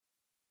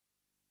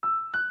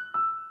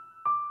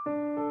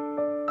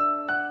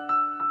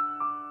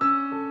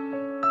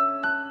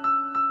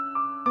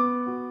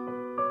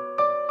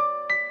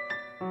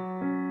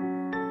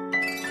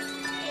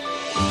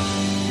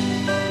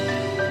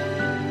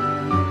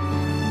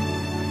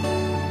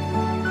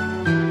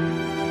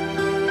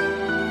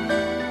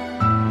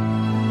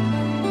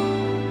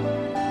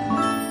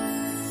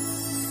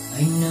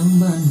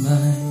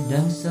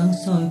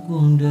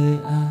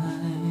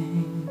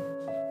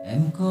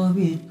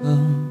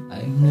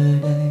anh nơi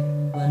đây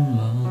vẫn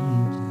mong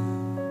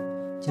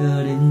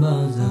chờ đến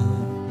bao giờ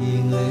thì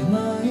người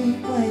mới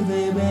quay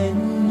về bên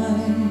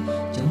anh.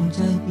 Trong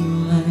trái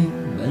tim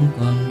anh vẫn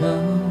còn đó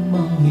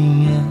bóng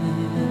hình em.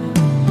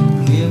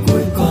 Phía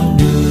cuối con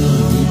đường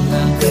nhìn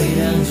hàng cây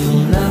đang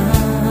rụng lá,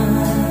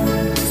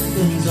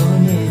 cơn gió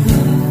nhẹ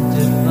nhàng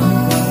chợt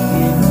thoáng qua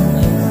khiến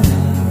anh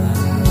già.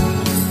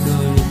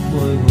 Đôi lúc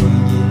bồi hồi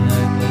nhìn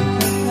lại thời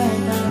khắc hai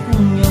ta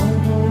cùng nhau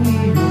vui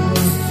đùa,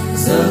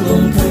 giờ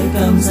bỗng thấy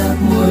cảm giác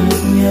mỗi lúc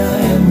nhớ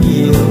em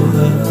nhiều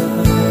hơn.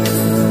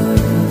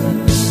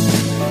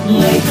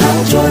 Ngày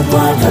tháng trôi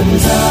qua thật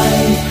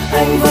dài,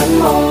 anh vẫn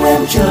mong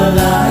em trở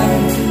lại,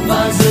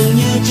 và dường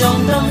như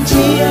trong tâm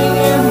trí anh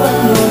em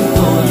vẫn luôn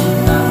tồn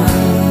tại.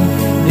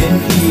 Đến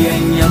khi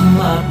anh nhắm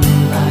mắt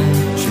lại,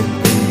 chuyện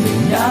tình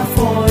mình đã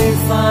phôi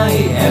phai.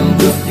 Em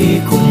bước đi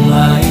cùng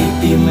ai,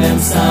 tim em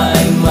xa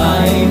anh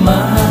mãi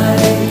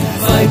mãi.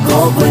 Phải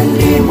cố quên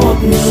đi một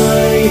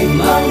người,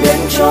 mang đến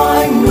cho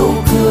anh nụ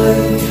cười,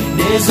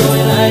 để rồi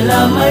lại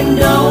làm anh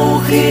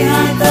đau khi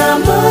hai ta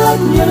mất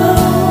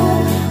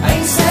nhau.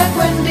 Anh sẽ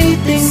quên đi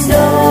tình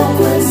đầu,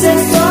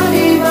 sẽ xóa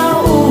đi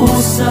bao u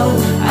sầu.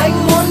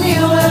 Anh muốn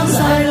yêu em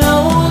dài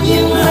lâu,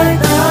 nhưng hai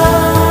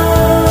ta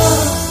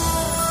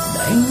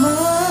đành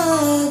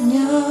mất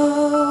nhau.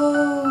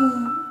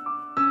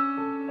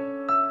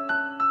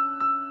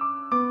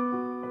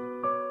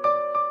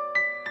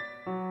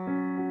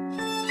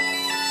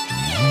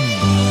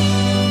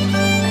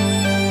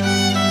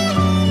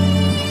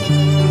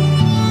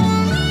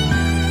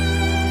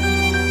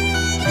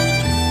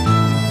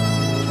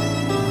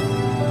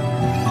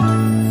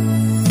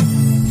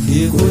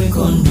 Phía cuối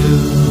con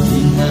đường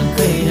nhìn hàng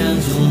cây đang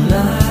rụng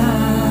lá,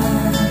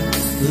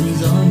 cơn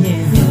gió nhẹ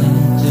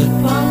nhàng chợt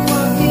thoáng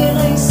qua khiến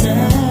anh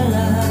sẽ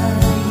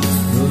lại.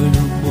 Đôi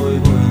lúc bồi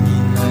hồi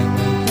nhìn lại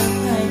khoảnh khắc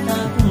hai ta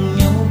cùng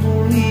nhau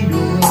vui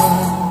đùa,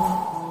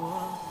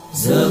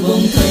 giờ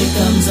bỗng thấy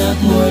cảm giác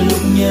mỗi lúc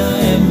nhớ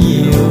em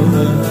nhiều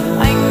hơn.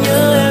 Anh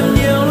nhớ em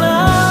nhiều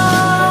lắm.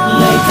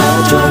 Ngày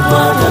tháng trôi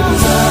qua thật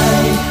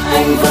dài,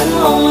 anh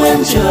vẫn mong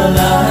em trở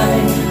lại,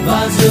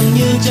 và dường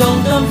như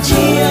trong tâm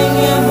trí anh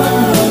em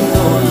vẫn luôn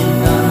tồn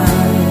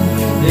tại.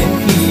 Đến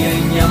khi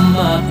anh nhắm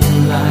mắt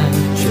lại,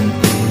 chuyện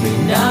tình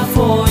mình đã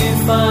phôi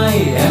phai.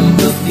 Em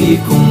bước đi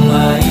cùng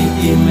ai,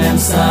 tim em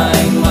xa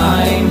anh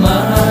mãi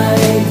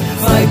mãi.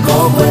 Phải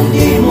cố quên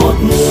đi một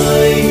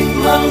người,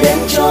 mang đến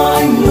cho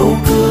anh nụ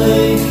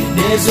cười,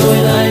 để rồi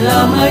lại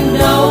làm anh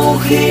đau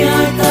khi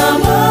hai ta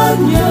mất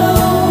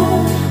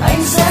nhau.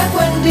 Anh sẽ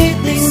quên đi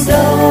tình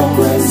đầu,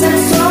 sẽ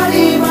xóa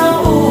đi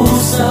bao u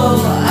sầu.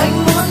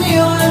 Anh muốn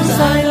yêu em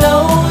dài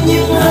lâu,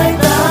 nhưng hai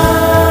ta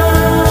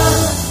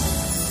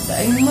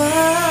đành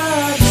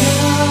mất nhau.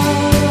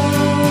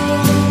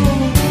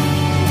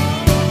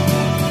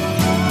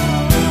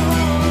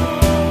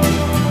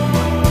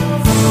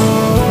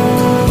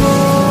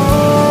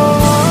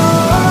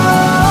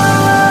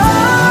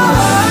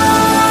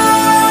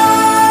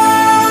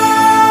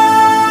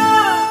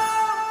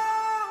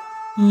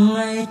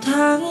 Ngày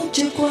tháng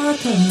trôi qua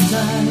thật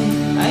dài,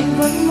 anh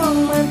vẫn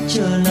mong em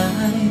trở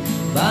lại,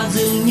 và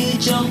dường như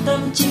trong tâm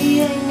trí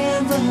anh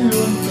em vẫn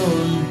luôn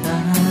tồn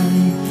tại.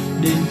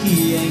 Đến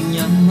khi anh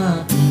nhắm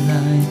mắt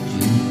lại,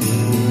 chuyện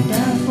tình mình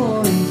đã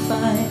phôi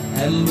phai.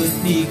 Em bước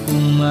đi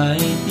cùng ai,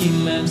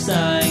 tim em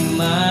xa anh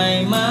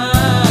mãi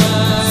mãi.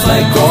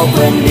 Phải cố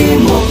quên đi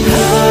một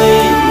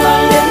người,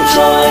 mang đến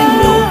cho anh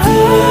nụ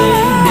cười,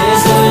 để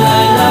rồi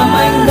lại làm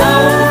anh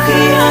đau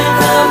khi hai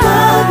ta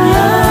mất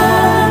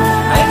nhau.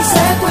 Anh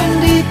sẽ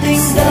quên đi tình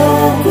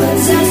đầu,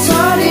 sẽ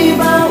xóa đi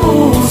bao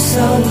u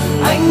sầu.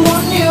 Anh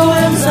muốn yêu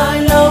em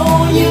dài lâu,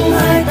 nhưng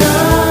hai ta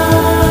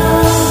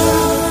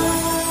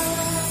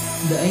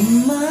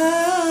đành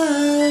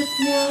mất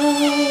nhau.